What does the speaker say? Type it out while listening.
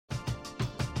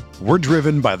We're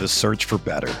driven by the search for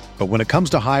better. But when it comes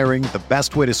to hiring, the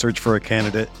best way to search for a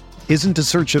candidate isn't to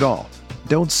search at all.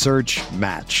 Don't search,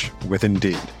 match with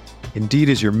Indeed. Indeed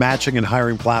is your matching and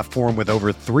hiring platform with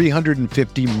over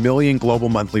 350 million global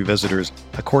monthly visitors,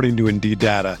 according to Indeed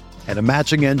data, and a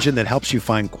matching engine that helps you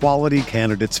find quality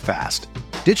candidates fast.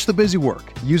 Ditch the busy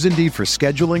work. Use Indeed for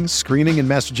scheduling, screening, and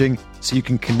messaging so you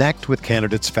can connect with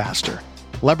candidates faster.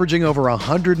 Leveraging over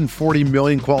 140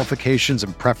 million qualifications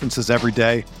and preferences every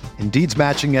day, Indeed's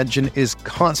matching engine is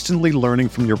constantly learning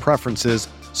from your preferences,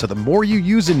 so the more you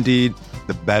use Indeed,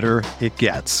 the better it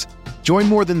gets. Join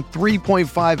more than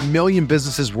 3.5 million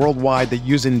businesses worldwide that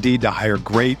use Indeed to hire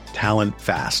great talent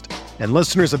fast. And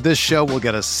listeners of this show will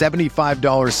get a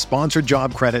 $75 sponsored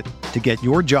job credit to get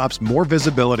your jobs more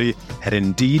visibility at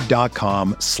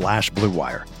Indeed.com/Blue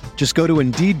Wire. Just go to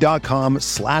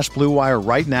Indeed.com/Blue Wire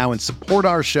right now and support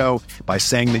our show by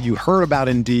saying that you heard about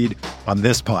Indeed on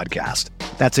this podcast.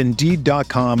 That's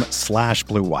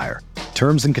Indeed.com/Blue Wire.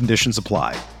 Terms and conditions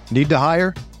apply. Need to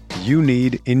hire? You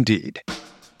need Indeed.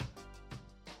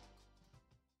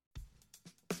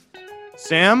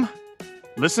 Sam,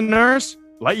 listeners,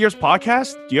 Light Years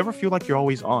Podcast, do you ever feel like you're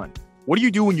always on? What do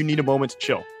you do when you need a moment to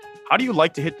chill? How do you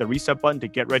like to hit the reset button to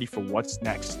get ready for what's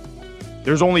next?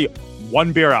 There's only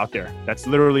one beer out there that's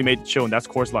literally made to chill, and that's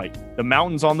Coors Light. The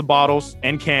mountains on the bottles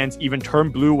and cans even turn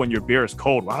blue when your beer is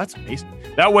cold. Wow, that's amazing.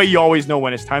 That way you always know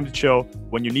when it's time to chill.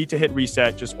 When you need to hit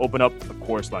reset, just open up a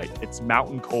Coors Light. It's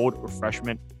mountain cold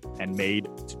refreshment and made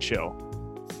to chill.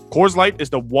 Coors Light is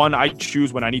the one I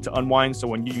choose when I need to unwind. So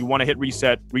when you want to hit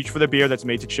reset, reach for the beer that's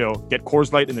made to chill. Get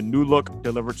Coors Light in the new look,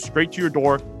 delivered straight to your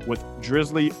door with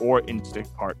Drizzly or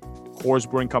Instacart. Coors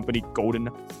Brewing Company, Golden,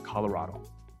 Colorado.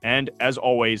 And as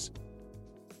always,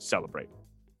 celebrate.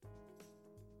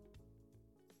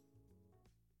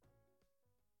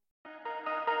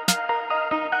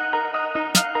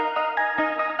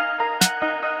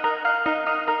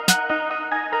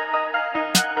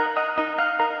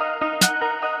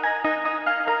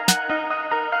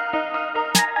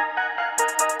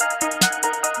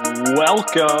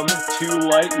 Welcome to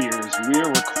Light Years. We are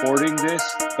recording this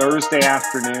Thursday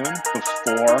afternoon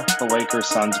before the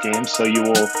Lakers-Suns game, so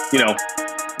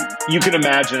you can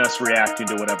imagine us reacting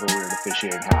to whatever weird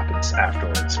officiating happens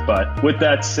afterwards. But with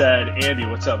that said, Andy,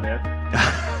 what's up, man?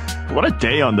 What a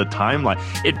day on the timeline.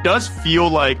 It does feel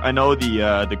like, I know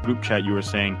the group chat you were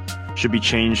saying should be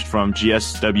changed from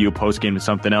GSW postgame to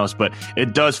something else, but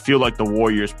it does feel like the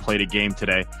Warriors played a game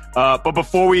today. But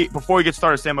before we get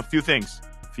started, Sam, a few things.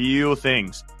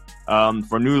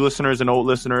 For new listeners and old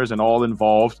listeners and all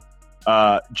involved.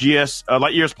 Light Years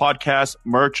Podcast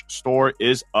merch store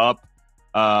is up.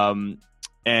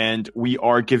 And we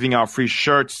are giving out free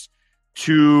shirts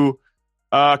to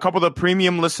a couple of the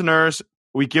premium listeners.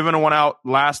 We given one out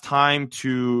last time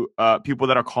to people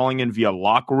that are calling in via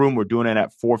Locker Room. We're doing it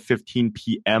at 4:15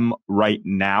 p.m. right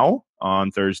now on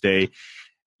Thursday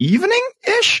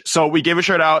evening-ish. So we gave a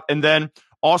shirt out. And then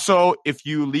also, if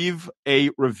you leave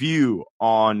a review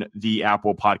on the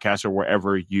Apple Podcast or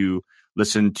wherever you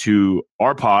listen to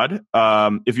our pod,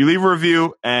 if you leave a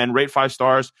review and rate 5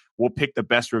 stars, we'll pick the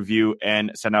best review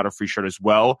and send out a free shirt as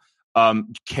well.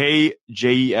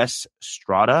 KJS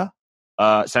Strada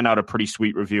sent out a pretty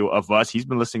sweet review of us. He's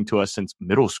been listening to us since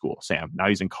middle school, Sam. Now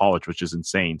he's in college, which is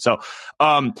insane. So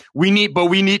we need,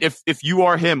 if you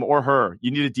are him or her,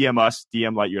 you need to DM us,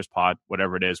 DM Light Years Pod,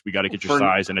 whatever it is. We got to get your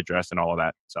size and address and all of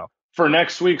that. So for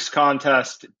next week's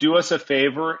contest, do us a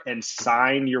favor and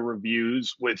sign your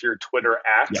reviews with your Twitter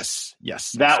 @.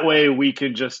 Yes. That way we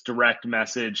can just direct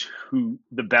message who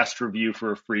the best review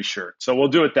for a free shirt. So we'll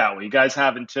do it that way. You guys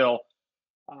have until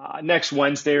next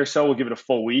Wednesday or so. We'll give it a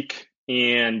full week.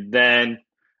 And then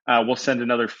we'll send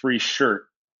another free shirt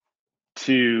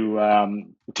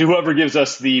to whoever gives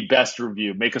us the best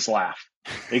review. Make us laugh.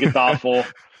 Make it thoughtful.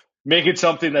 Make it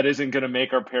something that isn't going to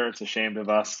make our parents ashamed of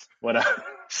us. Whatever.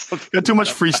 Got too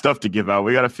much free stuff to give out.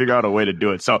 We got to figure out a way to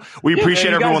do it. So we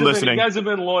appreciate everyone listening. You guys have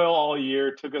been loyal all year.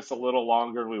 It took us a little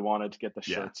longer. We wanted to get the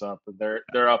shirts up. But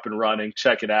they're up and running.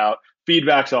 Check it out.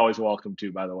 Feedback's always welcome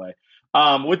too, by the way.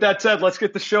 With that said, let's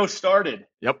get the show started.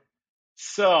 Yep.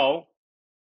 So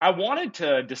I wanted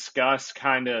to discuss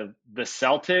kind of the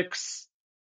Celtics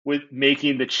with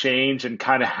making the change and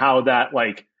kind of how that,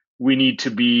 like, we need to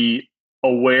be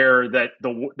aware that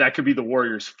that could be the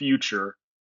Warriors' future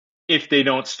if they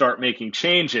don't start making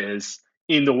changes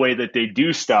in the way that they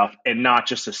do stuff and not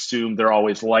just assume they're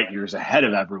always light years ahead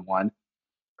of everyone.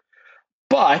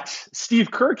 But Steve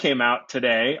Kerr came out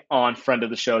today on friend of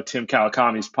the show, Tim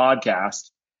Kawakami's podcast,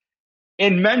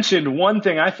 and mentioned one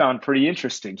thing I found pretty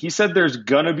interesting. He said there's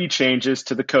going to be changes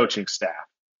to the coaching staff.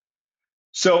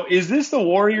 So is this the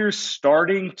Warriors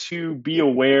starting to be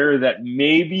aware that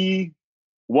maybe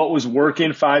what was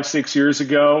working 5, 6 years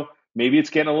ago, maybe it's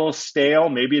getting a little stale.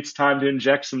 Maybe it's time to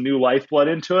inject some new lifeblood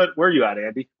into it. Where are you at,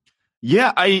 Andy?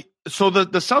 Yeah, so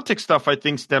the Celtic stuff I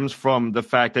think stems from the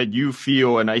fact that you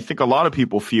feel, and I think a lot of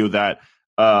people feel that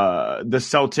the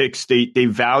Celtics they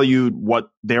valued what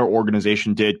their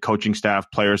organization did, coaching staff,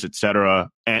 players,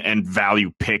 etc., and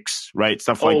value picks, right,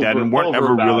 stuff like that, and weren't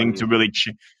ever willing to really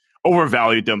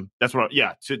overvalued them. That's what,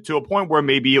 yeah, to a point where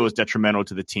maybe it was detrimental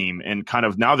to the team, and kind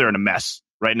of now they're in a mess.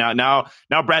 Right now,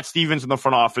 Brad Stevens in the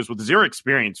front office with zero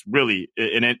experience really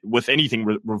in it with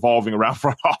anything revolving around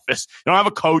front office. They don't have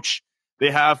a coach.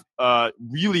 They have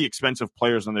really expensive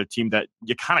players on their team that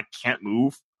you kind of can't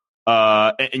move.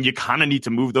 And you kind of need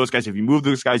to move those guys. If you move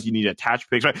those guys, you need to attach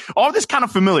picks, right? All this kind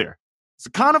of familiar. It's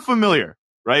kind of familiar,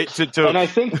 right? And I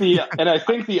think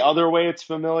the other way it's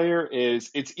familiar is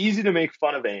it's easy to make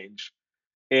fun of Ainge.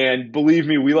 And believe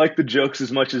me, we like the jokes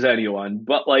as much as anyone.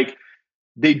 But like,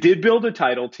 they did build a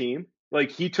title team.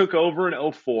 Like, he took over in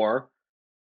 2004.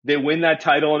 They win that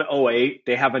title in 2008.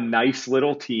 They have a nice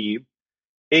little team.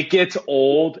 It gets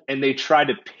old and they try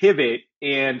to pivot,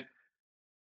 and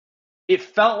it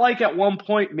felt like at one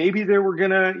point maybe they were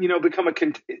going to, become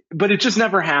but it just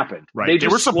never happened. Right. They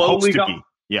were supposed to be.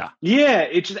 Yeah. Yeah.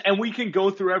 And we can go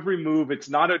through every move. It's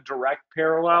not a direct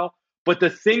parallel. But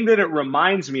the thing that it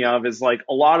reminds me of is like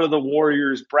a lot of the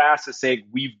Warriors brass is saying,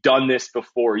 we've done this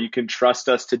before. You can trust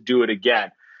us to do it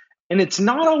again. And it's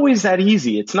not always that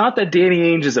easy. It's not that Danny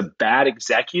Ainge is a bad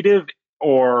executive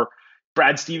or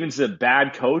Brad Stevens is a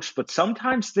bad coach, but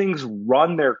sometimes things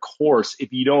run their course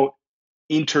if you don't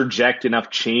interject enough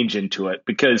change into it,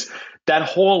 because that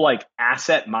whole like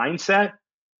asset mindset,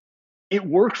 it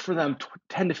worked for them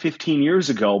 10 to 15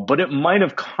 years ago, but it might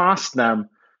have cost them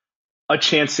a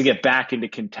chance to get back into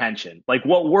contention. Like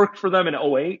what worked for them in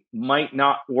 2008 might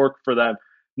not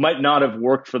have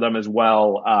worked for them as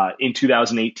well in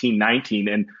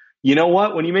 2018-19. And you know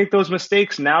what? When you make those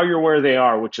mistakes, now you're where they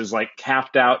are, which is like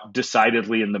capped out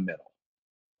decidedly in the middle.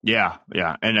 Yeah.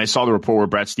 And I saw the report where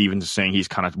Brad Stevens is saying he's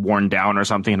kind of worn down or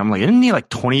something. And I'm like, isn't he like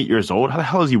 28 years old? How the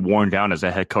hell is he worn down as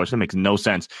a head coach? That makes no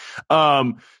sense.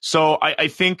 So I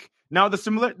think now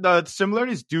the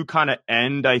similarities do kind of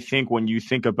end, I think, when you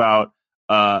think about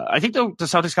I think the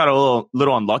Celtics got a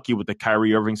little unlucky with the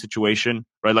Kyrie Irving situation,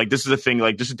 right? Like this is the thing,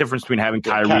 like this is the difference between having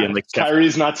Kyrie and like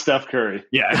Kyrie's not Steph Curry.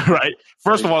 Yeah, right.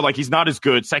 First of all, like he's not as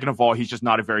good. Second of all, he's just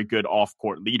not a very good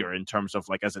off-court leader in terms of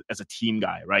like as a team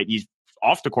guy, right? He's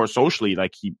off the court socially,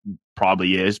 like he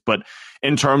probably is, but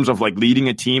in terms of like leading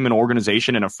a team, an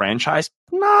organization, and a franchise,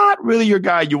 not really your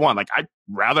guy you want. Like I'd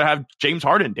rather have James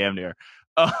Harden damn near.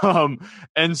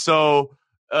 And so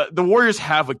the Warriors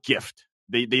have a gift.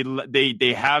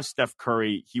 They have Steph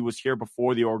Curry. He was here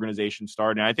before the organization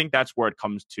started. And I think that's where it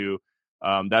comes to.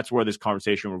 That's where this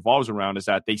conversation revolves around, is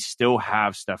that they still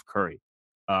have Steph Curry.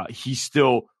 He's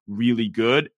still really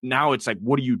good. Now it's like,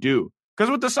 what do you do? Because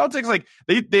with the Celtics, like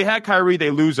they had Kyrie, they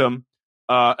lose him,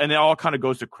 and it all kind of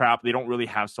goes to crap. They don't really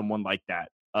have someone like that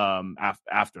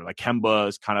after. Like Kemba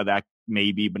is kind of that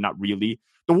maybe, but not really.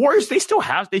 The Warriors, they still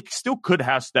could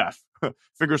have Steph.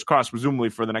 Fingers crossed, presumably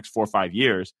for the next 4 or 5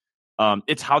 years.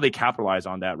 It's how they capitalize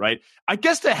on that, right? I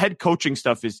guess the head coaching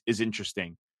stuff is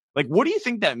interesting. Like, what do you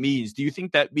think that means? Do you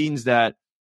think that means that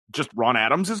just Ron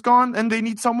Adams is gone and they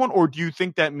need someone? Or do you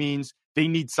think that means they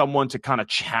need someone to kind of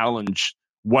challenge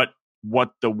what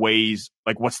the ways,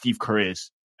 like what Steve Kerr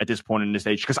is at this point in this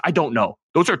age? Because I don't know.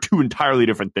 Those are two entirely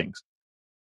different things.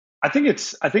 I think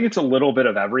it's a little bit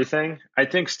of everything. I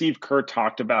think Steve Kerr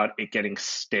talked about it getting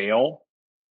stale.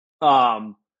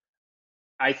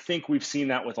 I think we've seen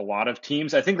that with a lot of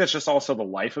teams. I think that's just also the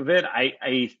life of it.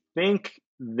 I think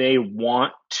they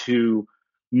want to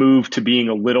move to being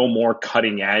a little more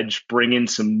cutting edge, bring in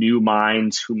some new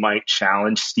minds who might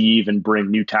challenge Steve and bring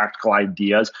new tactical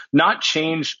ideas, not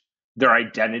change their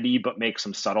identity, but make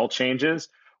some subtle changes.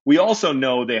 We also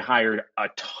know they hired a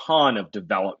ton of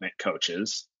development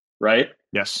coaches, right?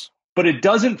 Yes. But it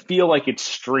doesn't feel like it's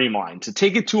streamlined. To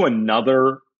take it to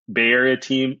another Bay Area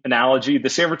team analogy, the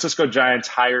San Francisco Giants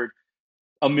hired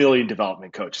a million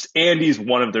development coaches. Andy's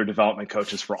one of their development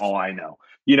coaches for all I know,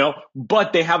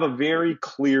 but they have a very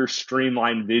clear,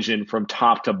 streamlined vision from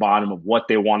top to bottom of what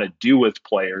they want to do with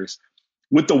players.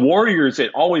 With the Warriors,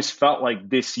 it always felt like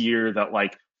this year that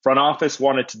like front office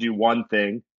wanted to do one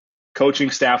thing,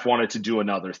 coaching staff wanted to do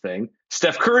another thing,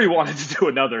 Steph Curry wanted to do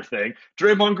another thing,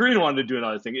 Draymond Green wanted to do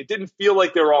another thing. It didn't feel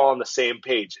like they were all on the same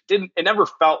page. It never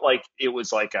felt like it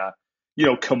was like a,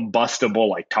 combustible,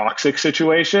 like toxic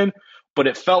situation, but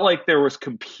it felt like there was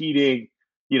competing,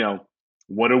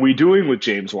 what are we doing with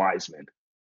James Wiseman?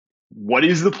 what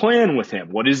is the plan with him?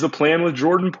 What is the plan with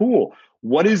Jordan Poole?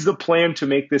 What is the plan to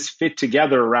make this fit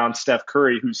together around Steph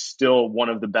Curry, who's still one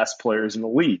of the best players in the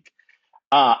league?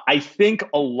 I think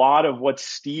a lot of what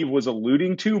Steve was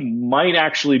alluding to might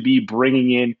actually be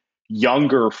bringing in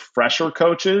younger, fresher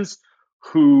coaches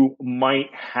who might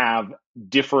have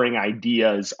differing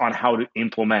ideas on how to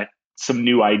implement some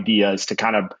new ideas to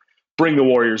kind of bring the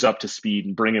Warriors up to speed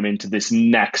and bring them into this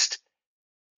next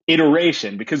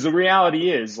iteration. Because the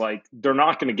reality is, like, they're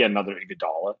not going to get another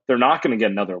Iguodala. They're not going to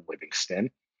get another Livingston.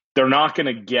 They're not going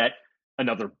to get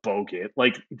another Bogut.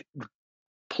 Like,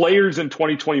 players in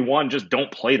 2021 just don't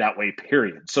play that way,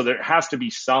 period. So there has to be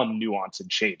some nuance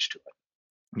and change to it.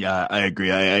 Yeah, I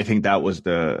agree. I think that was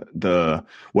the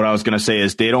what I was going to say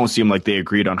is they don't seem like they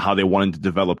agreed on how they wanted to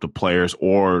develop the players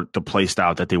or the play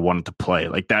style that they wanted to play.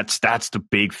 Like that's the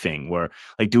big thing where,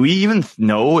 like, do we even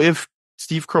know if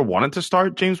Steve Kerr wanted to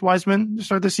start James Wiseman to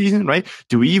start the season, right?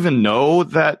 Do we even know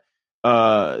that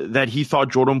he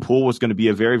thought Jordan Poole was going to be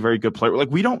a very, very good player?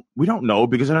 Like we don't know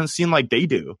because it doesn't seem like they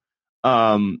do.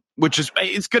 Which is,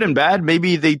 it's good and bad.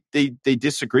 Maybe they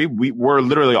disagree. We're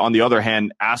literally, on the other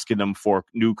hand, asking them for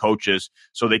new coaches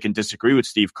so they can disagree with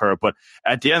Steve Kerr. But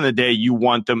at the end of the day, you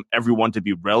want everyone to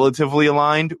be relatively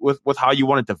aligned with how you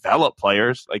want to develop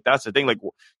players. Like that's the thing. Like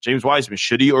James Wiseman,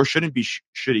 should he or shouldn't be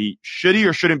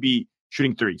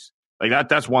shooting threes? Like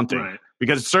that's one thing. Right.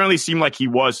 Because it certainly seemed like he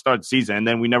was start the season, and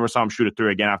then we never saw him shoot a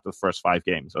three again after the first 5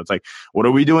 games. So it's like, what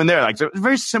are we doing there? Like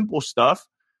very simple stuff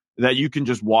that you can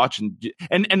just watch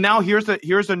and now here's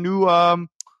a new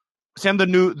Sam, the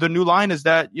new line is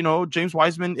that, you know, James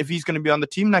Wiseman, if he's going to be on the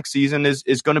team next season,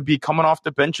 is going to be coming off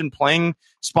the bench and playing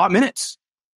spot minutes.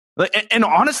 Like, and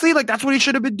honestly, like that's what he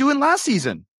should have been doing last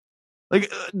season.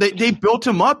 Like they built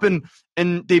him up and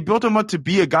they built him up to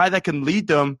be a guy that can lead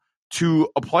them to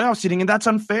a playoff seeding, and that's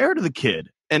unfair to the kid.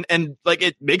 And like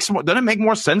doesn't it make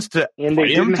more sense to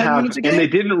play him 10 minutes a game? And they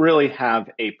didn't really have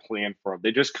a plan for him.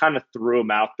 They just kind of threw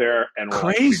him out there and were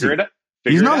crazy. Like,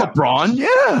 He's not LeBron,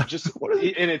 yeah.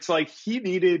 And it's like he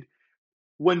needed.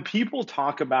 When people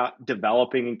talk about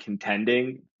developing and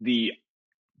contending, the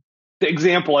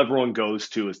example everyone goes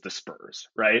to is the Spurs,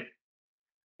 right?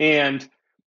 And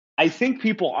I think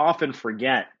people often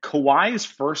forget Kawhi's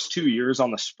first 2 years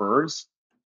on the Spurs.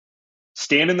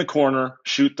 Stand in the corner,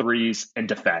 shoot threes, and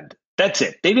defend. That's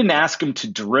it. They didn't ask him to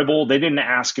dribble. They didn't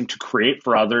ask him to create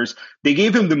for others. They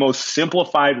gave him the most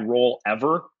simplified role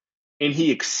ever, and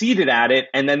he exceeded at it,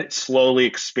 and then it slowly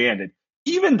expanded.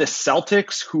 Even the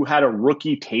Celtics, who had a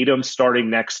rookie Tatum starting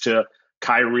next to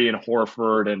Kyrie and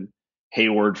Horford and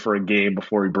Hayward for a game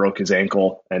before he broke his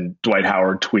ankle, and Dwight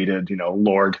Howard tweeted, you know,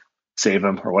 Lord, save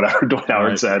him, or whatever Dwight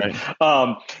Howard said.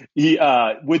 Right. He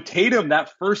with Tatum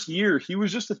that first year, he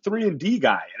was just a 3-and-D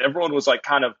guy, and everyone was like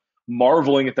kind of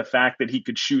marveling at the fact that he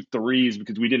could shoot threes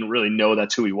because we didn't really know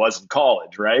that's who he was in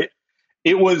college, right?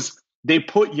 It was they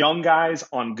put young guys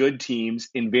on good teams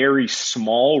in very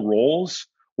small roles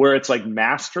where it's like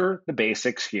master the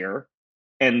basics here,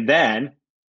 and then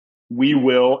we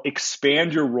will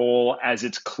expand your role as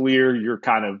it's clear you're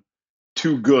kind of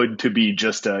too good to be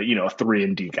just a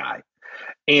 3-and-D guy.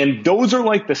 And those are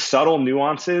like the subtle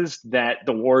nuances that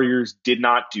the Warriors did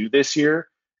not do this year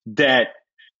that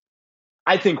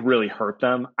I think really hurt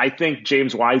them. I think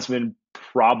James Wiseman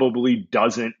probably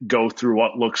doesn't go through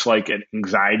what looks like an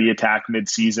anxiety attack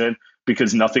midseason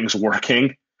because nothing's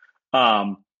working.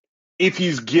 If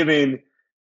he's given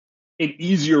an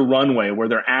easier runway where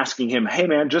they're asking him, hey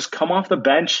man, just come off the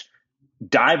bench,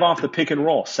 dive off the pick and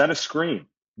roll, set a screen,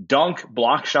 dunk,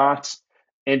 block shots,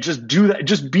 and just do that.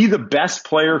 Just be the best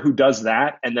player who does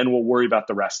that, and then we'll worry about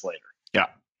the rest later.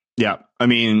 Yeah. I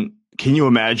mean, can you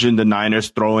imagine the Niners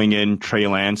throwing in Trey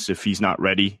Lance if he's not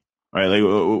ready? Right?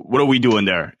 Like, what are we doing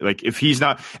there? Like, if he's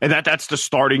not, and that's the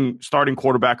starting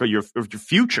quarterback of your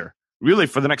future, really,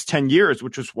 for the next 10 years,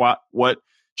 which is what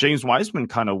James Wiseman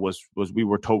kind of was we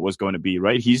were told was going to be,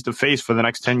 right? He's the face for the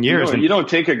next 10 years. You don't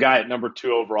take a guy at number 2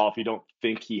 overall if you don't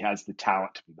think he has the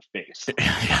talent to be the face.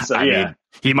 I mean,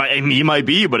 he might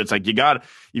be, but it's like if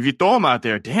you throw him out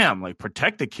there, damn, like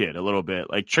protect the kid a little bit.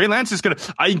 Like Trey Lance is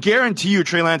I guarantee you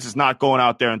Trey Lance is not going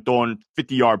out there and throwing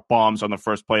 50-yard bombs on the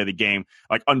first play of the game,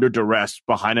 like under duress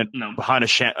behind a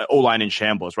O-line in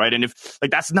shambles, right? And if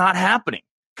like that's not happening,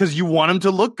 because you want him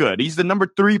to look good. He's the number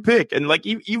 3 pick. And like,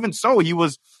 even so, he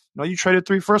was, you traded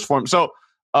 3 firsts for him. So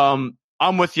I'm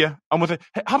with you. Hey,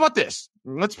 how about this?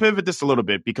 Let's pivot this a little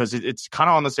bit because it's kind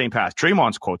of on the same path.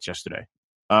 Draymond's quotes yesterday.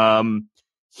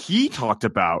 He talked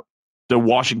about the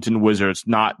Washington Wizards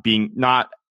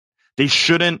they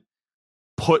shouldn't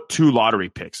put 2 lottery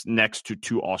picks next to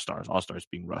 2 All-Stars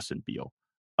being Russ and Beal.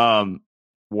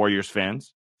 Warriors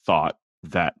fans, thought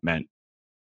that meant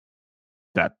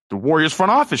that the Warriors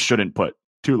front office shouldn't put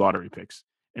 2 lottery picks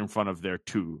in front of their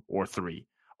 2 or 3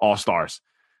 all-stars.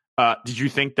 Did you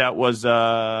think that was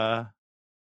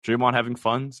Draymond having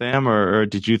fun, Sam, or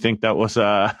did you think that was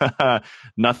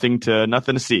nothing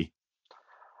to see?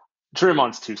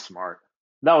 Draymond's too smart.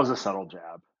 That was a subtle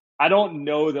jab. I don't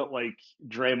know that like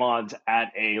Draymond's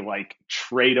at a like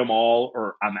trade them all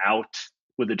or I'm out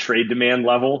with a trade demand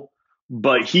level,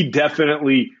 but he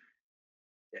definitely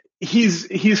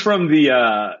he's from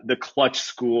the clutch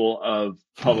school of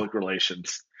public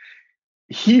relations.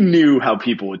 He knew how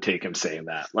people would take him saying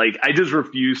that. Like, I just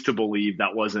refuse to believe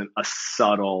that wasn't a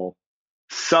subtle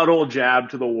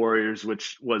jab to the Warriors,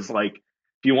 which was like,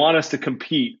 if you want us to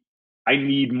compete, I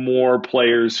need more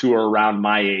players who are around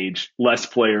my age, less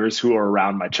players who are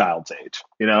around my child's age,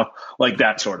 like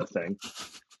that sort of thing.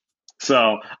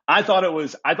 So I thought it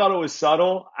was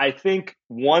subtle. I think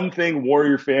one thing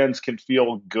Warrior fans can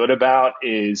feel good about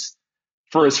is,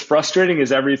 for as frustrating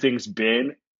as everything's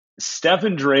been, Steph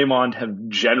and Draymond have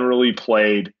generally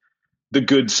played the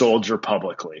good soldier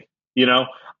publicly.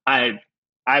 I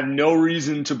have no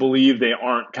reason to believe they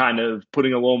aren't kind of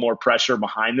putting a little more pressure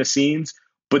behind the scenes,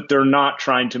 but they're not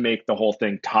trying to make the whole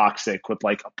thing toxic with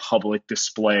like a public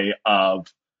display of,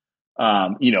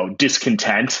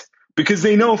 discontent, because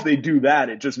they know if they do that,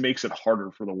 it just makes it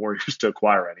harder for the Warriors to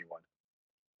acquire anyone.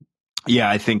 Yeah,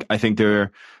 I think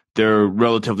they're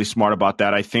relatively smart about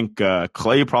that. I think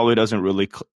Klay probably doesn't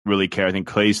really care. I think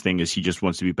Klay's thing is he just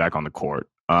wants to be back on the court.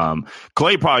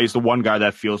 Klay probably is the one guy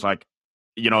that feels like,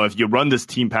 if you run this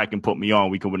team pack and put me on,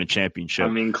 we can win a championship. I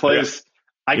mean, Klay's.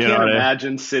 I can't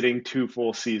imagine sitting 2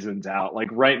 full seasons out. Like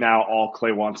right now, all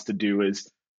Klay wants to do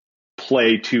is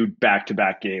play 2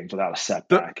 back-to-back games without a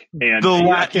setback. I can't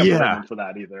blame him for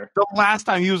that either. The last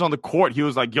time he was on the court, he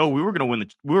was like, "Yo, we were gonna win.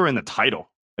 We were in the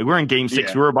title. Like we're in Game 6.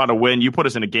 Yeah. We were about to win. You put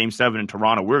us in a Game 7 in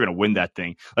Toronto. We were gonna win that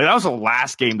thing." Like that was the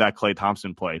last game that Klay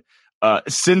Thompson played.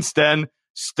 Since then,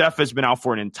 Steph has been out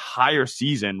for an entire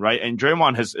season, right? And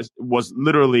Draymond was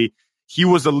literally he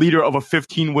was the leader of a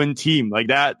 15-win team. Like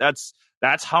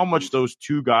that's how much those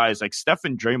two guys, like Steph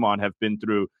and Draymond, have been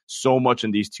through so much in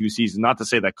these 2 seasons. Not to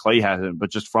say that Klay hasn't, but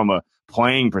just from a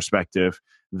playing perspective,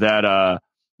 that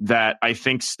I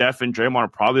think Steph and Draymond are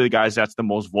probably the guys that's the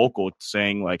most vocal,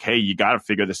 saying like, "Hey, you got to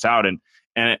figure this out." And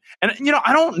I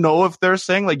don't know if they're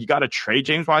saying like you got to trade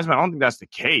James Wiseman. I don't think that's the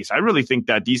case. I really think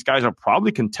that these guys are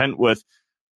probably content with,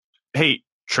 hey,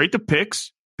 trade the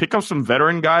picks, pick up some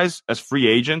veteran guys as free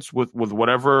agents with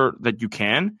whatever that you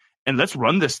can. And let's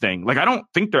run this thing. Like, I don't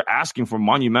think they're asking for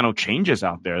monumental changes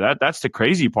out there. That's the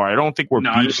crazy part. I don't think we're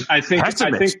being pessimists.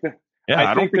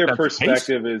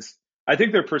 I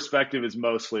think their perspective is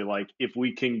mostly like, if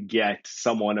we can get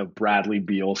someone of Bradley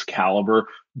Beal's caliber,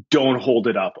 don't hold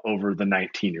it up over the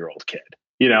 19-year-old kid.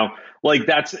 Like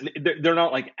they're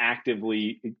not like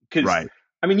actively, because right.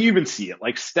 I mean, you even see it.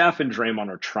 Like Steph and Draymond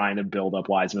are trying to build up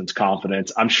Wiseman's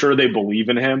confidence. I'm sure they believe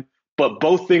in him. But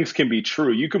both things can be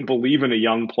true. You can believe in a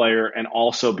young player and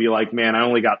also be like, man, I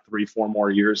only got 3-4 more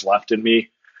years left in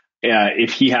me.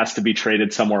 If he has to be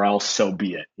traded somewhere else, so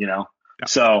be it, Yeah.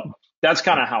 So that's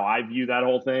kind of how I view that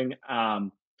whole thing. I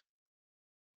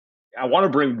want to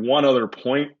bring one other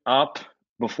point up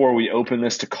before we open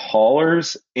this to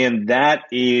callers, and that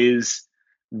is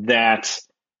that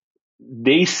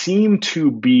they seem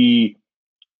to be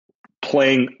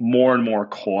playing more and more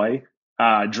coy.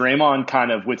 Draymond,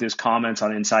 kind of with his comments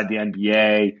on Inside the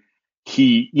NBA,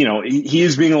 he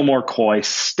is being a little more coy.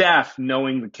 Steph,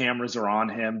 knowing the cameras are on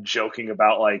him, joking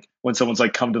about like when someone's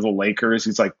like, "Come to the Lakers,"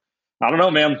 he's like, "I don't know,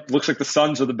 man. Looks like the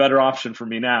Suns are the better option for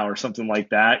me now," or something like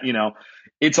that.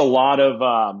 It's a lot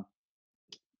of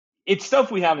it's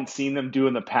stuff we haven't seen them do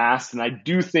in the past, and I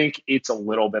do think it's a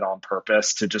little bit on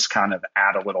purpose to just kind of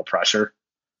add a little pressure.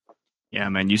 Yeah,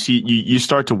 man. You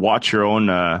start to watch your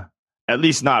own. At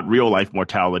least not real life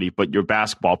mortality, but your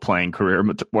basketball playing career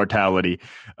mortality.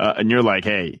 And you're like,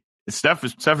 hey, Steph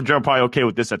and Draymond are probably okay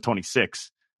with this at 26.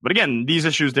 But again, these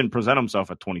issues didn't present themselves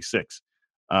at 26.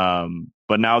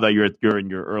 But now that you're in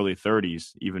your early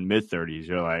 30s, even mid 30s,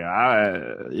 you're like,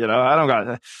 I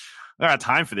don't got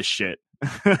time for this shit.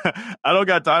 I don't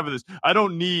got time for this. I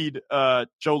don't need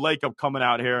Joe Lacob coming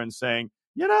out here and saying,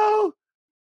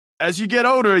 as you get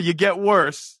older, you get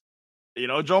worse.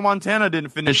 Joe Montana didn't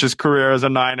finish his career as a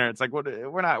Niner. It's like,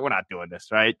 we're not doing this,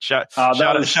 right? Shout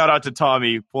out to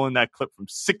Tommy pulling that clip from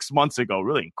 6 months ago.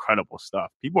 Really incredible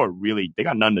stuff. People are they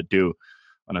got nothing to do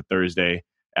on a Thursday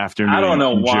afternoon. I don't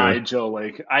know why Joe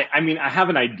Lacob. I mean, I have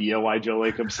an idea why Joe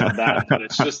Lacob said that, but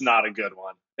it's just not a good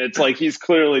one. It's like he's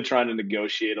clearly trying to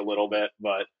negotiate a little bit,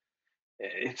 but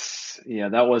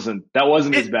that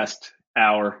wasn't his best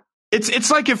hour.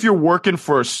 It's like if you're working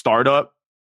for a startup,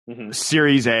 Mm-hmm.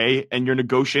 Series A, and you're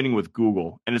negotiating with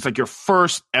Google, and it's like your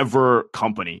first ever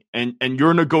company, and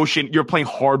you're playing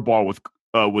hardball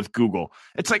with Google.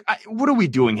 It's like, what are we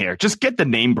doing here? Just get the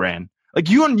name brand. Like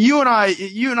you and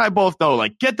I both know,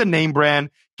 like, get the name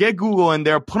brand, get Google in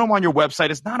there, put them on your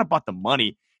website. It's not about the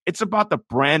money. It's about the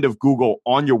brand of Google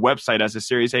on your website as a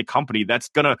Series A company. It's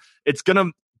gonna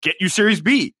get you Series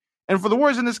B. And for the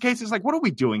Warriors in this case, it's like, what are we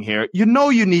doing here? You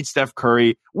need Steph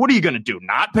Curry. What are you gonna do?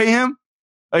 Not pay him?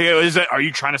 Like, are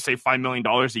you trying to save $5 million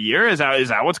a year? Is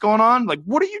that what's going on? Like,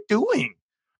 what are you doing?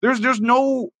 There's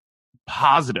no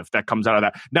positive that comes out of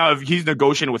that. Now, if he's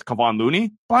negotiating with Kevon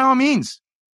Looney, by all means.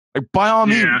 Like, by all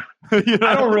means. You know?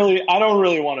 I don't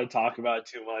really want to talk about it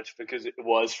too much because it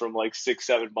was from like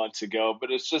 6-7 months ago, but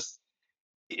it's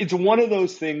one of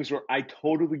those things where I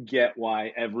totally get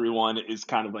why everyone is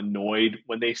kind of annoyed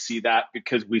when they see that,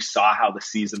 because we saw how the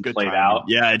season played out.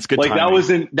 Yeah, it's good. Like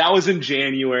timing. that was in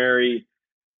January.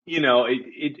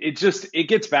 It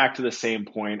gets back to the same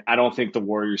point. I don't think the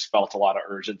Warriors felt a lot of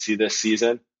urgency this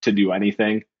season to do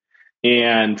anything.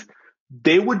 And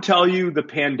they would tell you the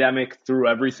pandemic threw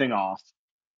everything off.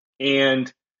 And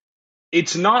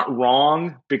it's not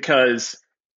wrong, because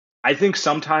I think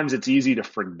sometimes it's easy to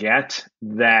forget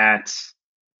that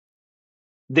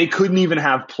they couldn't even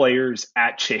have players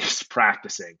at Chase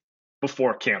practicing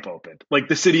before camp opened. Like,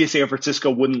 the city of San Francisco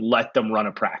wouldn't let them run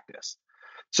a practice.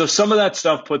 So some of that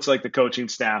stuff puts like the coaching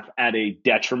staff at a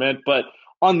detriment. But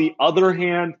on the other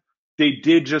hand, they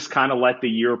did just kind of let the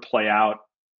year play out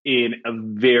in a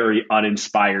very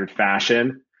uninspired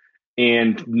fashion.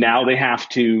 And now they have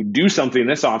to do something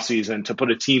this offseason to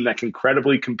put a team that can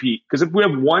credibly compete. Because if we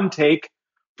have one take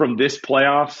from this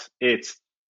playoffs, it's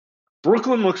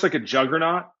Brooklyn looks like a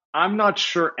juggernaut. I'm not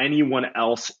sure anyone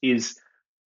else is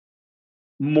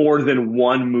more than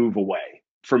one move away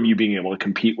from you being able to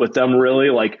compete with them,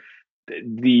 really. Like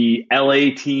the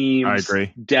LA teams, I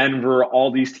agree. Denver,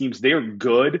 all these teams, they're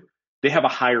good. They have a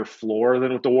higher floor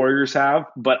than what the Warriors have,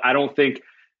 but I don't think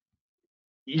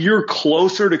you're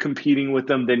closer to competing with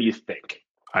them than you think.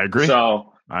 I agree.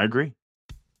 So I agree.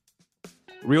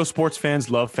 Real sports fans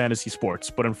love fantasy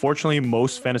sports, but unfortunately,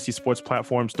 most fantasy sports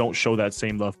platforms don't show that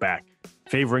same love back,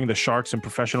 favoring the sharks and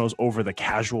professionals over the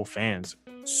casual fans.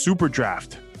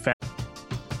 SuperDraft.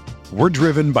 We're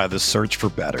driven by the search for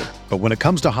better. But when it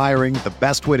comes to hiring, the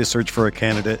best way to search for a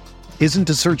candidate isn't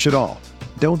to search at all.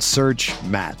 Don't search,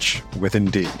 match with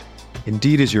Indeed.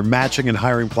 Indeed is your matching and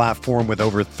hiring platform with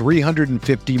over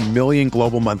 350 million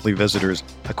global monthly visitors,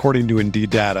 according to Indeed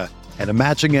data, and a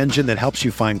matching engine that helps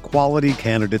you find quality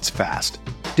candidates fast.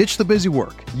 Ditch the busy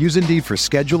work. Use Indeed for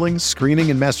scheduling,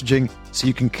 screening, and messaging so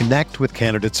you can connect with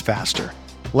candidates faster.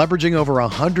 Leveraging over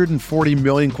 140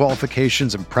 million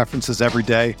qualifications and preferences every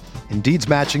day, Indeed's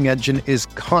matching engine is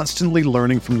constantly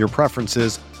learning from your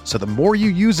preferences, so the more you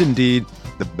use Indeed,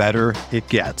 the better it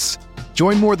gets.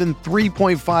 Join more than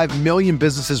 3.5 million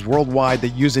businesses worldwide that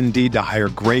use Indeed to hire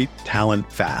great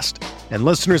talent fast. And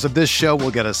listeners of this show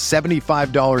will get a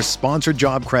 $75 sponsored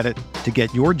job credit to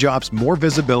get your jobs more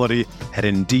visibility at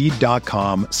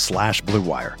Indeed.com/Blue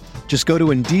Wire. Just go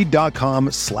to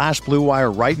Indeed.com/Blue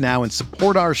Wire right now and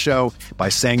support our show by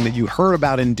saying that you heard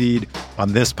about Indeed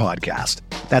on this podcast.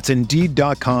 That's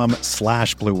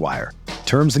Indeed.com/Blue Wire.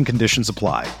 Terms and conditions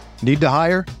apply. Need to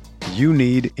hire? You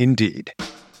need Indeed.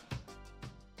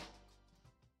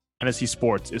 Fantasy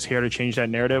Sports is here to change that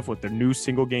narrative with their new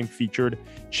single game featured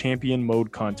Champion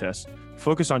Mode contest.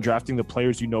 Focus on drafting the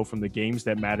players you know from the games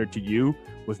that matter to you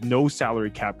with no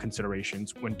salary cap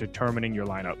considerations when determining your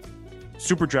lineup.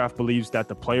 SuperDraft believes that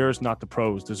the players, not the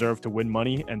pros, deserve to win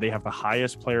money, and they have the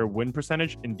highest player win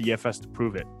percentage in DFS to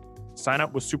prove it. Sign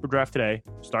up with SuperDraft today,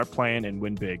 start playing, and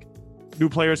win big. New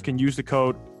players can use the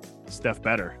code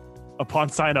StephBetter upon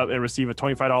sign up and receive a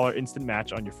 $25 instant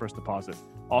match on your first deposit.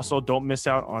 Also, don't miss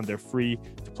out on their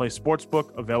free-to-play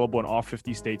sportsbook available in all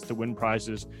 50 states to win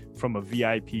prizes from a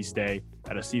VIP stay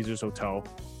at a Caesars Hotel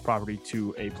property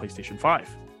to a PlayStation 5.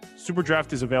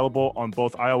 SuperDraft is available on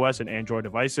both iOS and Android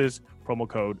devices. Promo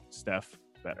code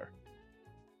StephBetter.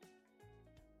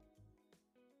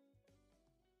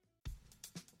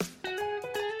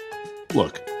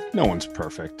 Look, no one's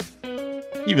perfect.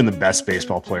 Even the best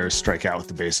baseball players strike out with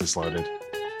the bases loaded.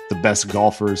 The best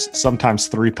golfers sometimes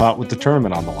three-putt with the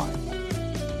tournament on the line.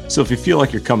 So if you feel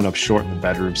like you're coming up short in the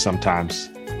bedroom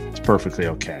sometimes, it's perfectly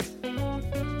okay.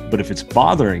 But if it's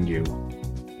bothering you,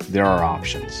 there are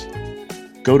options.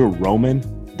 Go to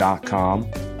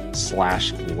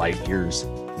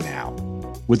roman.com/lightyears now.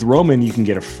 With Roman, you can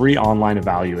get a free online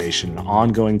evaluation and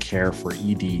ongoing care for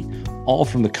ED, all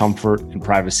from the comfort and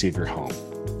privacy of your home.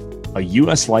 A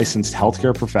U.S. licensed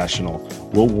healthcare professional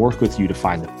will work with you to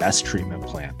find the best treatment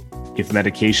plan. If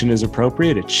medication is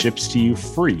appropriate, it ships to you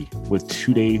free with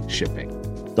 2-day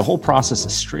shipping. The whole process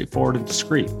is straightforward and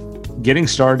discreet. Getting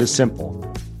started is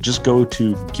simple. Just go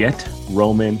to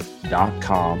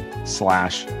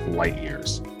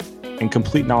getroman.com/lightyears and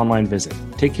complete an online visit.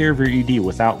 Take care of your ED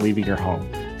without leaving your home.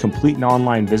 Complete an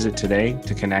online visit today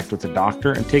to connect with a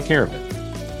doctor and take care of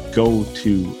it. Go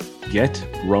to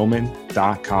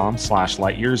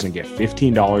getroman.com/lightyears and get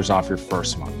 $15 off your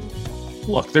first month.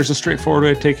 Look, there's a straightforward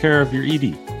way to take care of your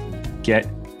ED.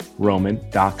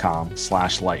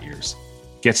 Getroman.com/lightyears.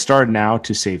 Get started now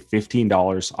to save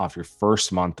 $15 off your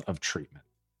first month of treatment.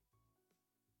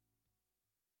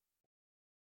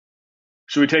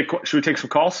 Should we take some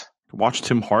calls? Watch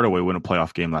Tim Hardaway win a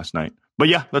playoff game last night. But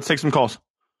yeah, let's take some calls.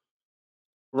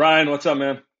 Ryan, what's up,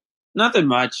 man? Nothing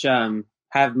much.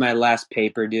 Have my last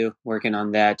paper due. Working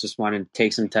on that. Just wanted to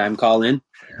take some time, call in.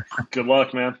 Good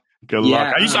luck, man. Good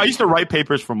luck. I used to write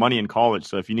papers for money in college,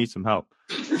 so if you need some help.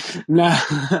 No.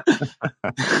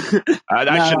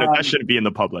 That shouldn't be in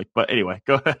the public. But anyway,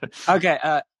 go ahead. Okay.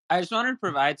 I just wanted to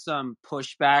provide some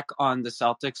pushback on the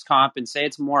Celtics comp and say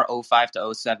it's more 05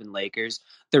 to 07 Lakers.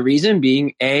 The reason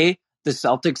being, the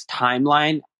Celtics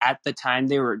timeline at the time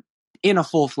they were in a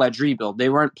full-fledged rebuild. They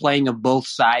weren't playing a both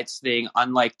sides thing,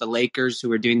 unlike the Lakers who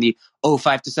were doing the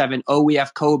 05 to 7. Oh, we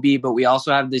have Kobe, but we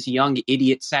also have this young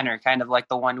idiot center, kind of like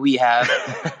the one we have.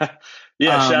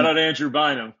 Shout out Andrew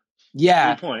Bynum.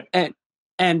 Yeah. Good point.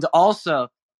 And also,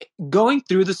 going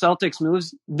through the Celtics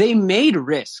moves, they made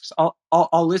risks.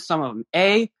 I'll list some of them.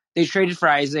 They traded for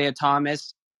Isaiah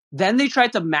Thomas. Then they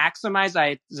tried to maximize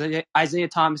Isaiah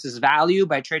Thomas's value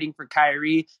by trading for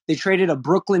Kyrie. They traded a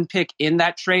Brooklyn pick in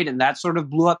that trade, and that sort of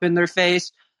blew up in their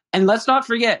face. And let's not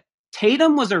forget,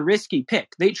 Tatum was a risky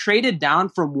pick. They traded down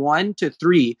from 1 to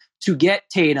 3 to get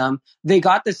Tatum. They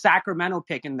got the Sacramento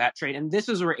pick in that trade, and this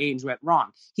is where Ainge went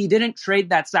wrong. He didn't trade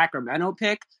that Sacramento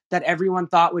pick that everyone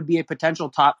thought would be a potential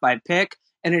top 5 pick,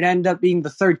 and it ended up being the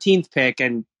 13th pick,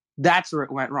 and that's where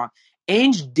it went wrong.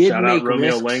 Ainge did Shout make out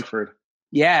Romeo risks. Langford.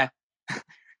 Yeah.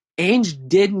 Ainge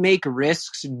did make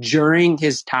risks during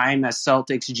his time as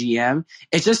Celtics GM.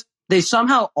 It's just they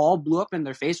somehow all blew up in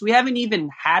their face. We haven't even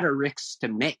had a risk to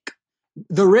make.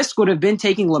 The risk would have been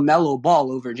taking LaMelo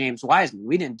Ball over James Wiseman.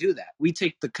 We didn't do that. We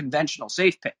take the conventional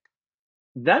safe pick.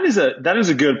 That is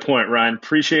a good point, Ryan.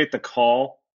 Appreciate the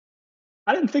call.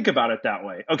 I didn't think about it that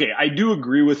way. Okay, I do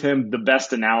agree with him. The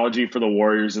best analogy for the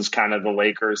Warriors is kind of the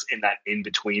Lakers in that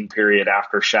in-between period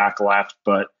after Shaq left,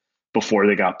 but before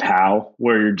they got Powell,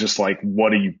 where you're just like,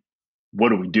 what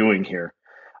are we doing here?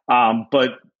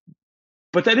 But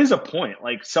that is a point.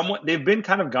 Like they've been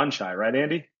kind of gun shy, right,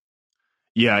 Andy?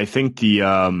 Yeah, I think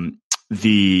are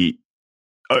you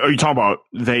talking about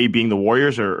they being the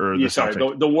Warriors or the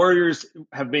Celtics? The Warriors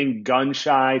have been gun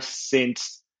shy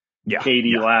since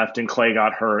KD left and Clay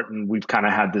got hurt, and we've kind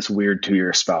of had this weird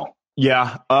 2-year spell.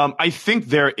 Yeah, I think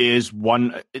there is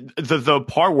one. The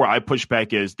part where I push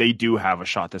back is they do have a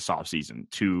shot this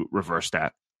offseason to reverse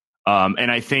that.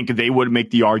 And I think they would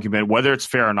make the argument, whether it's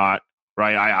fair or not,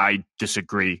 right? I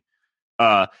disagree.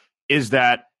 Is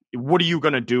that what are you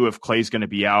going to do if Clay's going to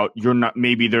be out? You're not.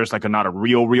 Maybe there's like not a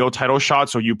real title shot,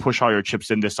 so you push all your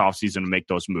chips in this offseason and make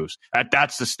those moves.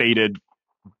 That's the stated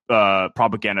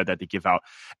propaganda that they give out,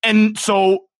 and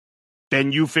so.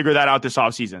 Then you figure that out this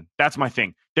offseason. That's my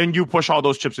thing. Then you push all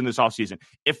those chips in this offseason.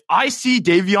 If I see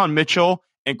Davion Mitchell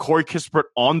and Corey Kispert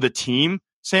on the team,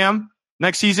 Sam,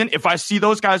 next season, if I see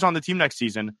those guys on the team next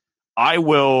season, I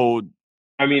will.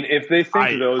 I mean, if they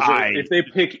think if they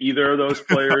pick either of those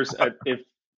players,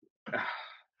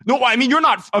 No, I mean, you're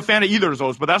not a fan of either of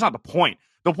those, but that's not the point.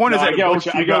 The point is that I get what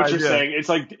you're saying. It's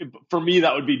like, for me,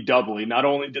 that would be doubly. Not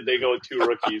only did they go with 2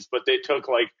 rookies, but they took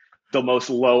like the most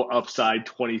low upside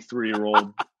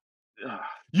 23-year-old.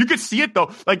 You could see it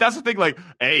though. Like that's the thing. Like,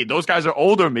 hey, those guys are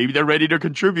older. Maybe they're ready to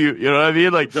contribute. You know what I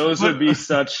mean? Like those would be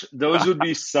such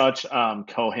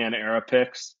Cohan era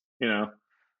picks. You know.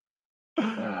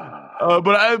 But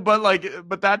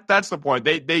that's the point.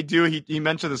 They do. He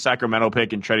mentioned the Sacramento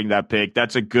pick and trading that pick.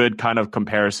 That's a good kind of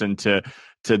comparison to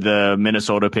the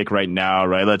Minnesota pick right now,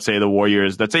 right? Let's say the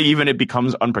Warriors, let's say even it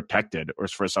becomes unprotected or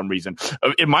for some reason,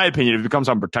 in my opinion, if it becomes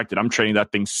unprotected, I'm trading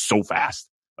that thing so fast.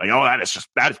 Like, oh, that is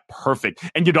perfect.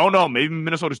 And you don't know, maybe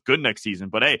Minnesota's good next season,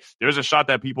 but hey, there's a shot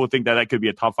that people think that could be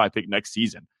a top 5 pick next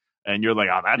season. and you're like,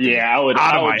 oh, that I would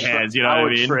out of I my would hands. You know what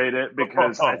I mean? trade it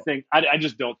because I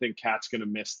just don't think Cat's going to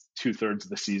miss 2/3 of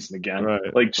the season again.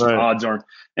 Right, odds aren't,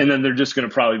 and then they're just going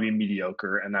to probably be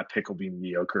mediocre, and that pick will be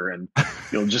mediocre, and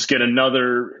you'll just get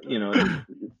another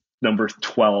number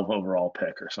 12 overall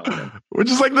pick or something. Which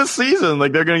is like this season,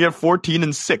 like they're going to get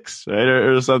 14-6, right,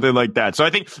 or something like that. So I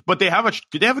think, but they have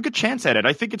a good chance at it.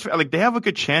 I think it's like they have a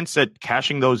good chance at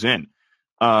cashing those in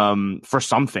for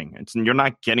something. You're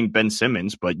not getting Ben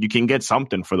Simmons, but you can get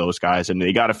something for those guys, and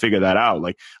they got to figure that out.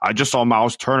 Like I just saw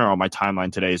Miles Turner on my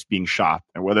timeline today as being shopped,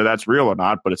 and whether that's real or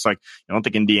not, but it's like I don't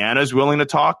think Indiana's willing to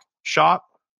talk shop.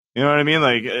 You know what I mean?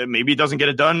 Like maybe it doesn't get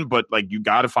it done, but like you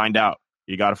got to find out.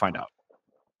 You got to find out.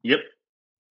 Yep.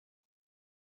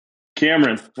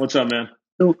 Cameron, what's up, man?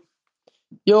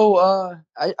 Yo,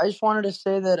 I just wanted to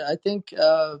say that I think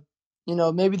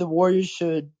maybe the Warriors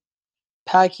should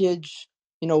package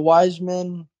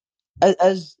Wiseman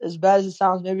as bad as it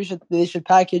sounds. Maybe they should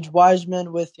package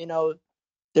Wiseman with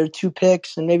their 2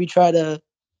 picks and maybe try to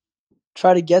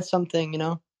get something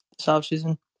this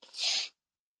offseason.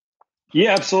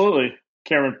 Yeah, absolutely,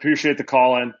 Cameron. Appreciate the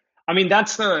call in. I mean,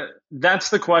 that's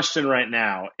the question right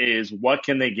now is what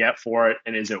can they get for it,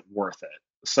 and is it worth it?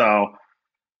 So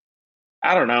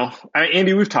I don't know.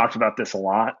 Andy, we've talked about this a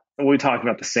lot. We talked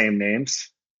about the same names.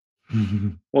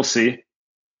 We'll see.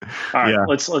 All right,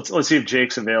 let's see if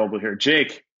Jake's available here.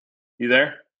 Jake, you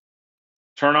there?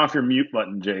 Turn off your mute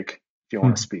button, Jake, if you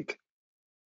want to speak.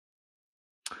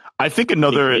 I think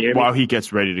while he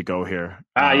gets ready to go here.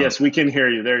 Yes, we can hear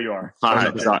you. There you are. Sorry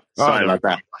about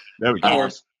that. There we go.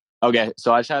 Okay,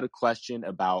 so I just had a question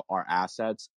about our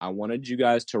assets. I wanted you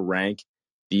guys to rank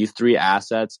these 3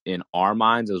 assets in our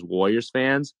minds as Warriors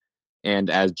fans and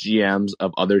as GMs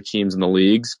of other teams in the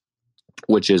leagues,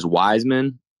 which is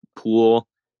Wiseman, Poole,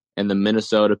 and the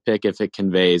Minnesota pick if it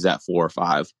conveys at 4 or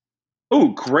 5. Oh,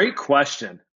 great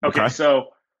question. Okay. So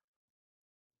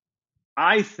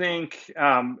I think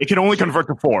it can only convert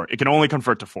to 4. It can only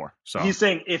convert to 4. So he's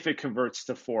saying if it converts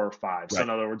to 4 or 5. Right. So in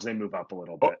other words, they move up a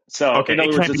little bit. So okay, in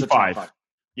other words, it's a 5.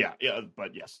 Yeah,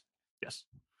 but yes.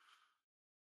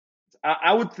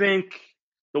 I would think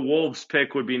the Wolves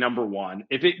pick would be number 1.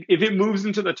 If it moves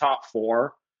into the top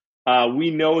 4,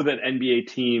 we know that NBA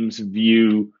teams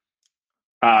view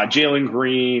Jalen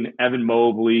Green, Evan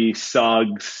Mobley,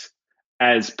 Suggs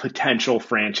as potential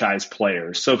franchise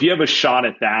players. So if you have a shot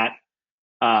at that,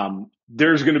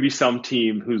 there's going to be some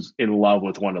team who's in love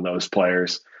with one of those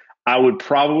players. I would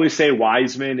probably say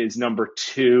Wiseman is number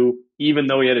 2, even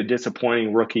though he had a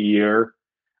disappointing rookie year.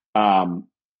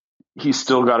 He's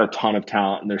still got a ton of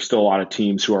talent, and there's still a lot of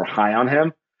teams who are high on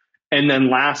him. And then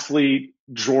lastly,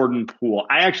 Jordan Poole.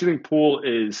 I actually think Poole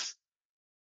is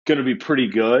going to be pretty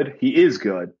good. He is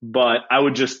good, but I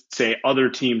would just say other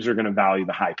teams are going to value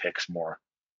the high picks more.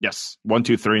 Yes, 1,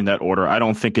 2, 3 in that order. I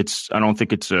don't think there's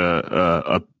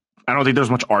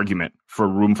much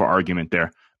room for argument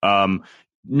there.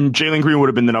 Jalen Green would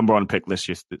have been the number 1 pick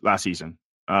last season.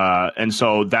 And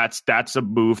so that's a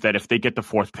move that if they get the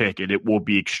 4th pick, it will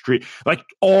be extreme. Like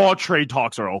all trade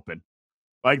talks are open.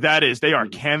 Like they are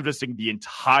canvassing the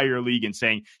entire league and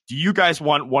saying, do you guys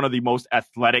want one of the most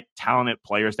athletic, talented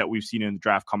players that we've seen in the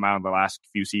draft come out in the last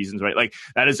few seasons, right? Like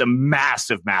that is a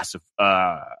massive,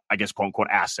 I guess, quote unquote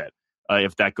asset.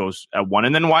 If that goes at 1.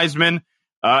 And then Wiseman,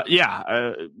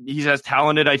 he's as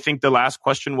talented. I think the last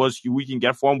question was who we can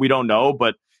get for him. We don't know,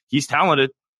 but he's talented.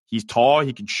 He's tall.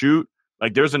 He can shoot.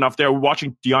 Like there's enough there. We're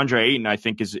watching DeAndre Ayton, I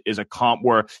think, is a comp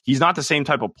where he's not the same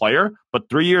type of player, but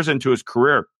 3 years into his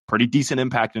career, pretty decent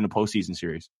impact in a postseason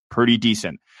series. Pretty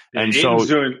decent. And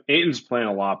Ayton's playing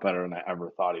a lot better than I ever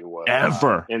thought he would.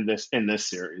 In this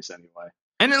series anyway.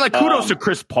 And then like kudos to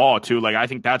Chris Paul too. Like I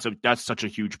think that's such a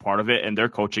huge part of it, and their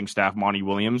coaching staff, Monty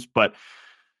Williams. But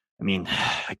I mean,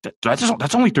 like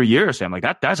that's only 3 years, Sam.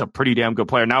 Like that's a pretty damn good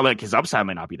player. Now, like his upside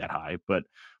might not be that high, but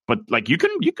like you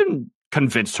can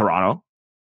convince Toronto.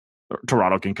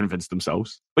 Toronto can convince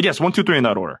themselves. But yes, 1, 2, 3 in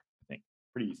that order. I think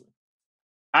pretty easily.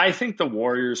 I think the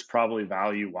Warriors probably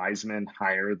value Wiseman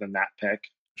higher than that pick.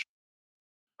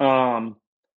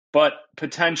 But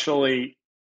potentially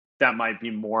that might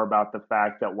be more about the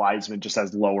fact that Wiseman just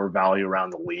has lower value around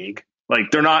the league.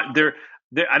 Like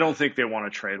I don't think they want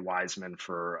to trade Wiseman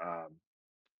for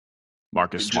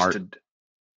Marcus Smart.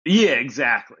 Yeah,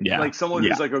 exactly. Yeah. Like someone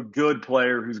who's like a good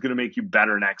player who's going to make you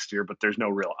better next year, but there's no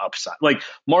real upside. Like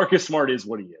Marcus Smart is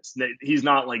what he is. He's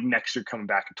not like next year coming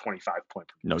back at 25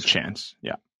 points. No chance.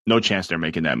 Yeah. No chance they're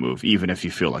making that move, even if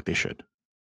you feel like they should.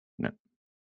 No.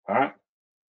 All right.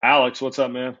 Alex, what's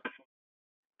up, man?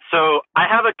 So I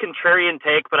have a contrarian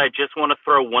take, but I just want to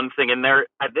throw one thing in there.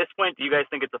 At this point, do you guys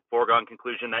think it's a foregone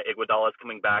conclusion that Iguodala is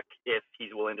coming back if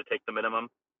he's willing to take the minimum?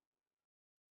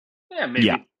 Yeah,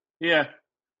 maybe. Yeah.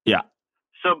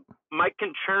 So my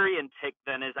contrarian take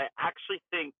then is I actually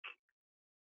think,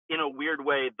 in a weird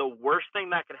way, the worst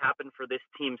thing that could happen for this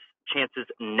team's chances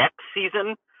next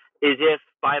season is if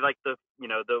by like the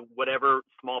whatever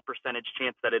small percentage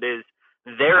chance that it is,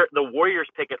 the Warriors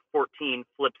pick at 14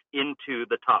 flips into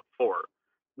the top 4.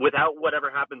 Without whatever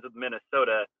happens with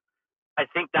Minnesota, I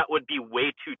think that would be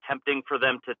way too tempting for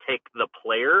them to take the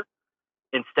player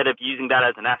instead of using that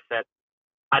as an asset.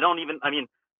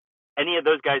 Any of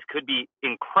those guys could be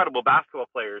incredible basketball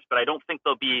players, but I don't think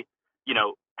they'll be,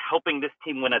 helping this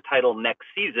team win a title next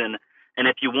season. And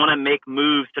if you want to make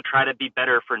moves to try to be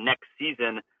better for next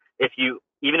season,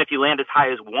 even if you land as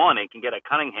high as 1 and can get a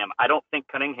Cunningham, I don't think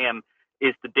Cunningham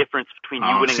is the difference between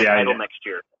you winning a title next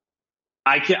year.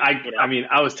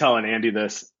 I was telling Andy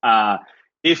this.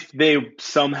 If they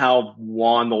somehow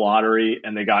won the lottery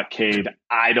and they got Cade,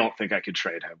 I don't think I could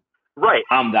trade him. Right.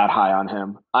 I'm that high on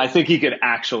him. I think he could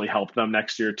actually help them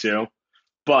next year too,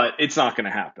 but it's not going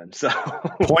to happen. So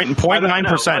 0.9%.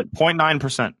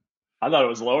 0.9%. I thought it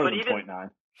was lower than 0.9.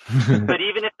 But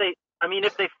even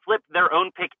if they flip their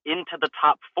own pick into the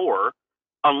top 4,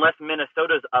 unless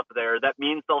Minnesota's up there, that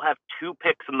means they'll have 2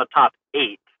 picks in the top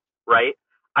 8, right?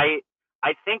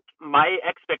 I think my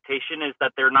expectation is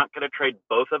that they're not going to trade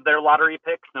both of their lottery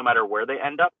picks no matter where they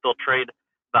end up. They'll trade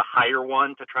the higher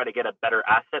one to try to get a better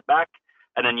asset back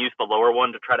and then use the lower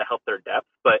one to try to help their depth.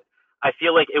 But I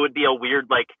feel like it would be a weird,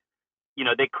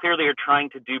 they clearly are trying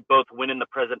to do both win in the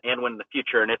present and win in the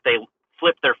future. And if they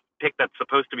flip their pick that's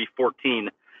supposed to be 14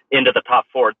 into the top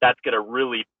 4, that's going to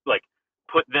really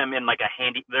put them in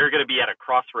they're going to be at a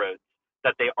crossroads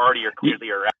that they already are clearly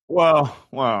are at.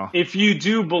 Wow. If you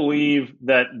do believe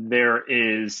that there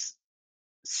is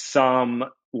some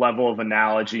level of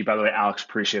analogy, by the way, Alex,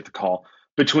 appreciate the call,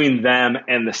 between them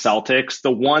and the Celtics,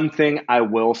 the one thing I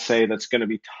will say that's going to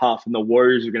be tough, and the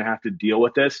Warriors are going to have to deal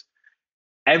with this,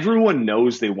 everyone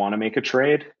knows they want to make a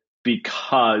trade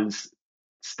because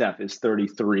Steph is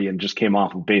 33 and just came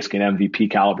off of basically an MVP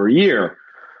caliber year.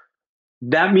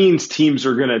 That means teams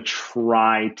are going to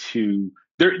try to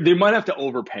 – they might have to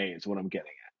overpay is what I'm getting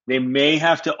at. They may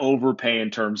have to overpay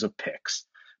in terms of picks.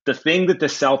 The thing that the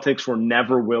Celtics were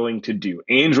never willing to do,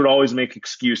 Ainge would always make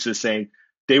excuses saying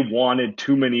they wanted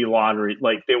too many lottery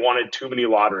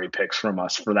picks from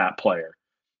us for that player.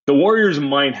 The Warriors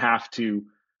might have to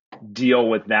deal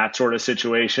with that sort of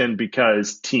situation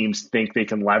because teams think they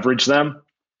can leverage them.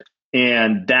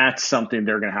 And that's something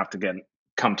they're going to have to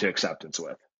come to acceptance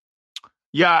with.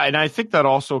 Yeah, and I think that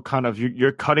also kind of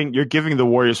you're giving the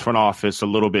Warriors front office a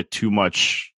little bit too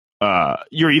much.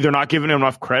 You're either not giving them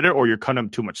enough credit or you're cutting them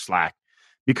too much slack.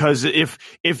 Because if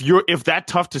that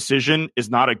tough decision is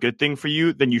not a good thing for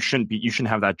you, then you shouldn't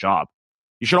have that job.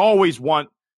 You should always want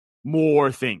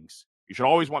more things. You should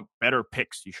always want better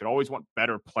picks. You should always want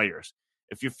better players.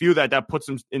 If you feel that puts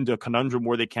them into a conundrum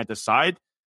where they can't decide,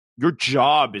 your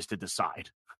job is to decide.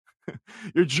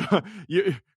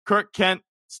 Kirk, Kent,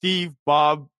 Steve,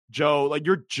 Bob, Joe,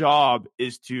 your job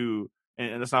is to,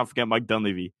 and let's not forget Mike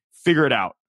Dunleavy, figure it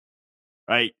out,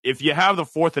 right? If you have the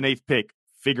 4th and 8th pick,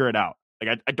 figure it out.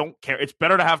 I don't care. It's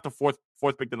better to have the fourth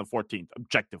pick than the 14th,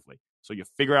 objectively. So you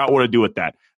figure out what to do with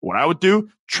that. What I would do,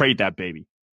 trade that baby.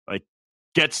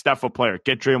 Get Steph a player,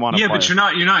 get Draymond a player. Yeah, but you're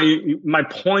not. My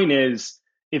point is,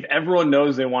 if everyone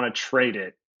knows they want to trade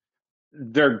it,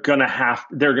 they're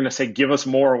gonna say, give us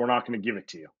more, or we're not going to give it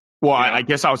to you. Well, I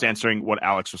guess I was answering what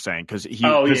Alex was saying because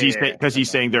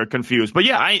he's saying they're confused. But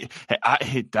yeah, I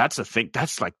that's the thing.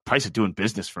 That's price of doing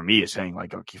business for me is saying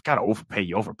you've got to overpay.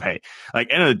 You overpay.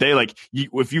 End of the day,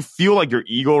 if you feel like your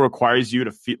ego requires you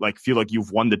to feel like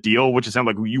you've won the deal, which is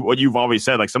what you've always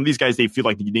said. Some of these guys, they feel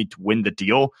like you need to win the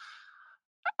deal.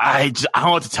 I don't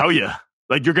know what to tell you.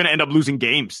 You're going to end up losing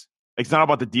games. It's not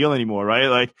about the deal anymore,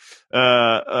 right?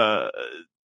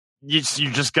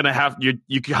 You're just gonna have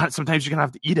sometimes you're gonna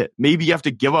have to eat it. Maybe you have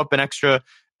to give up an extra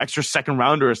second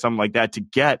rounder or something like that to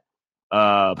get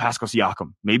Pascal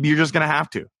Siakam. Maybe you're just gonna have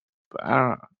to. But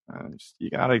I don't know.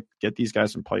 You gotta get these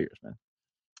guys some players, man.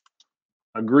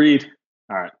 Agreed.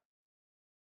 All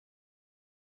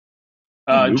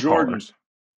right.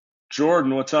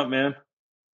 Jordan, what's up, man?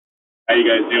 How you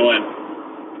guys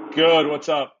doing? Good. What's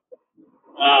up?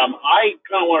 I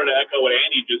kind of wanted to echo what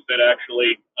Andy just said,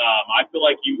 actually. I feel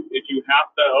like if you have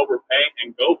to overpay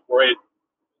and go for it,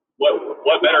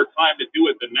 what better time to do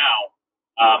it than now?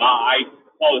 I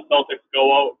saw the Celtics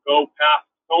go past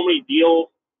so many deals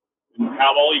and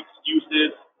have all the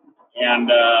excuses, and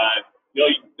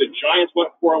The Giants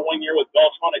went for it 1 year with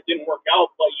Beltran. It didn't work out,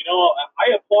 but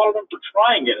I applauded them for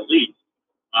trying it at least.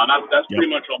 That's pretty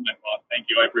much all my thoughts. Thank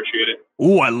you. I appreciate it.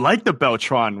 Ooh, I like the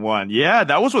Beltran one. Yeah,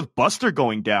 that was with Buster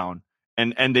going down,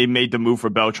 and they made the move for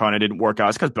Beltran. It didn't work out.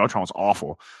 It's because Beltran was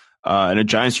awful in a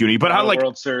Giants uni. But I like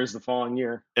World Series the following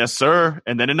year. Yes, sir.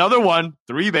 And then another one,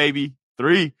 3, baby,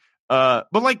 3. But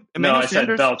like Emmanuel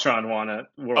Sanders, said Beltran won a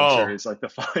World Series like the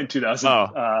following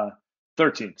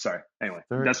 2013. Sorry. Anyway,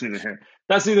 that's neither here.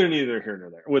 That's neither here nor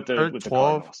there with the 12.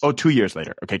 Cardinals. 2 years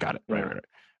later. Okay, got it. Right.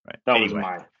 That was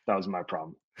my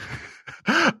problem.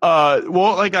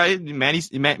 Well, like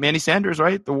Manny Sanders,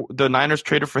 right? The Niners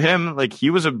traded for him. Like he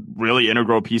was a really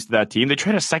integral piece to that team. They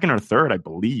traded a second or third, I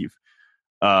believe,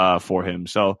 for him.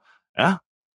 So yeah,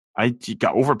 you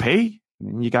got overpay.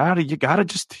 You gotta get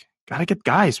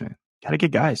guys, man. Gotta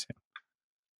get guys.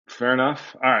 Fair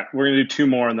enough. All right, we're gonna do 2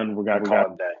 more and then we gotta call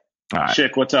it a day. All right.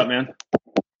 Schick, what's up, man?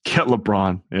 Get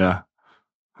LeBron. Yeah,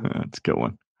 that's a good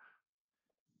one.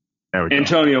 There we go.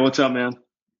 Antonio, what's up, man?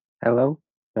 Hello?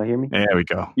 Can you hear me? There we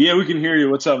go. Yeah, we can hear you.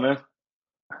 What's up, man?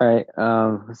 All right.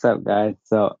 What's up, guys?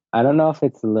 So I don't know if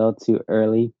it's a little too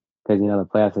early because, the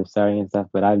playoffs are starting and stuff,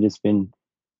 but I've just been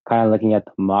kind of looking at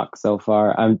the mock so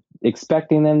far. I'm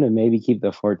expecting them to maybe keep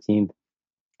the 14th.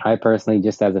 I personally,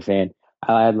 just as a fan,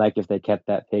 I'd like if they kept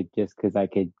that pick just because I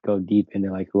could go deep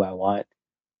into like who I want.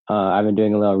 I've been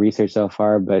doing a little research so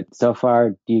far, but so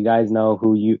far, do you guys know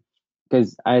who you...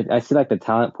 Because I see like the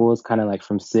talent pool is kind of like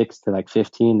from 6 to like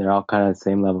 15. They're all kind of the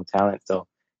same level of talent. So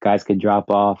guys could drop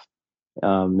off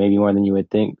maybe more than you would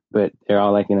think, but they're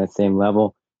all like in the same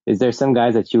level. Is there some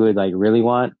guys that you would like really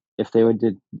want if they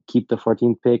would keep the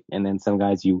 14th pick, and then some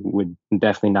guys you would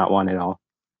definitely not want at all?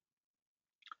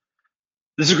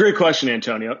 This is a great question,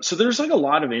 Antonio. So there's like a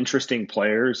lot of interesting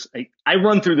players. I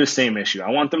run through the same issue.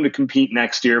 I want them to compete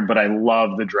next year, but I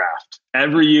love the draft.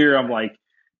 Every year I'm like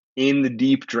in the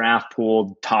deep draft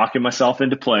pool, talking myself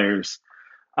into players.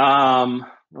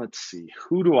 Let's see.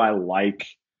 Who do I like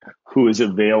who is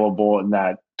available in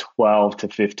that 12 to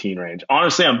 15 range?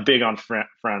 Honestly, I'm big on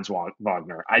Franz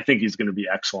Wagner. I think he's going to be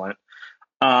excellent.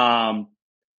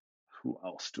 Who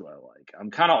else do I like?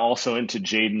 I'm kind of also into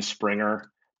Jaden Springer.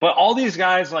 But all these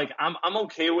guys, like I'm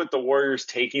okay with the Warriors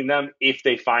taking them if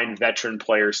they find veteran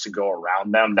players to go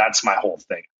around them. That's my whole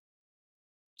thing.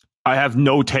 I have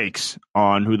no takes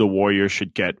on who the Warriors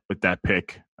should get with that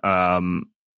pick, how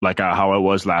it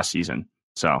was last season.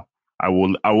 So I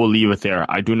will leave it there.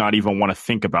 I do not even want to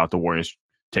think about the Warriors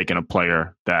taking a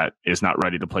player that is not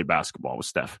ready to play basketball with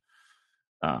Steph.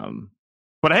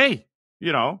 But hey,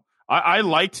 I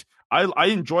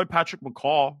enjoyed Patrick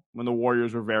McCall when the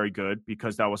Warriors were very good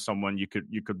because that was someone you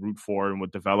could root for and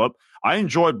would develop. I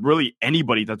enjoyed really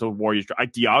anybody that the Warriors,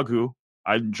 like Diagu.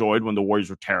 I enjoyed when the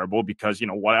Warriors were terrible because,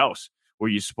 what else were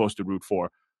you supposed to root for?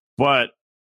 But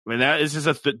that is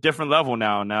just a different level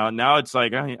now. Now it's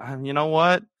like, you know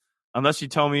what? Unless you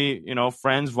tell me,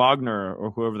 Franz Wagner or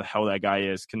whoever the hell that guy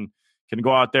is can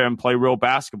go out there and play real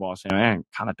basketball. So I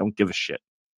kind of don't give a shit.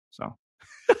 So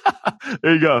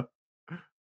there you go.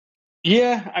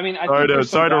 Yeah, I mean,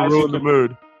 sorry to ruin the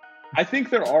mood. I think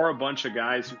there are a bunch of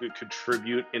guys who could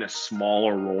contribute in a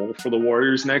smaller role for the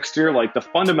Warriors next year. Like the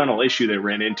fundamental issue they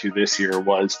ran into this year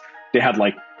was they had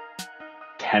like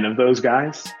 10 of those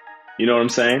guys. You know what I'm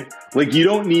saying? Like you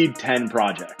don't need 10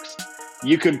 projects.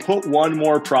 You can put one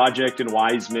more project in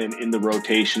Wiseman in the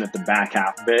rotation at the back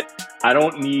half of it. I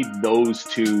don't need those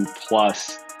 2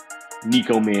 plus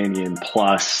Nico Mannion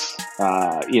plus,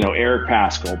 Eric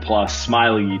Paschall plus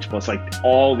Smiley Each plus like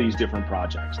all these different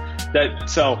projects.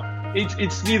 So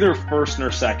it's neither first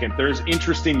nor second. There's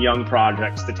interesting young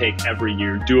projects to take every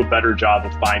year. Do a better job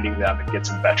of finding them and get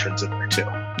some veterans in there too.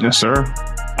 Yes, sir.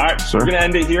 All right, we're going to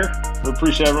end it here. We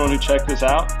appreciate everyone who checked this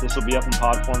out. This will be up in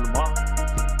pod form tomorrow.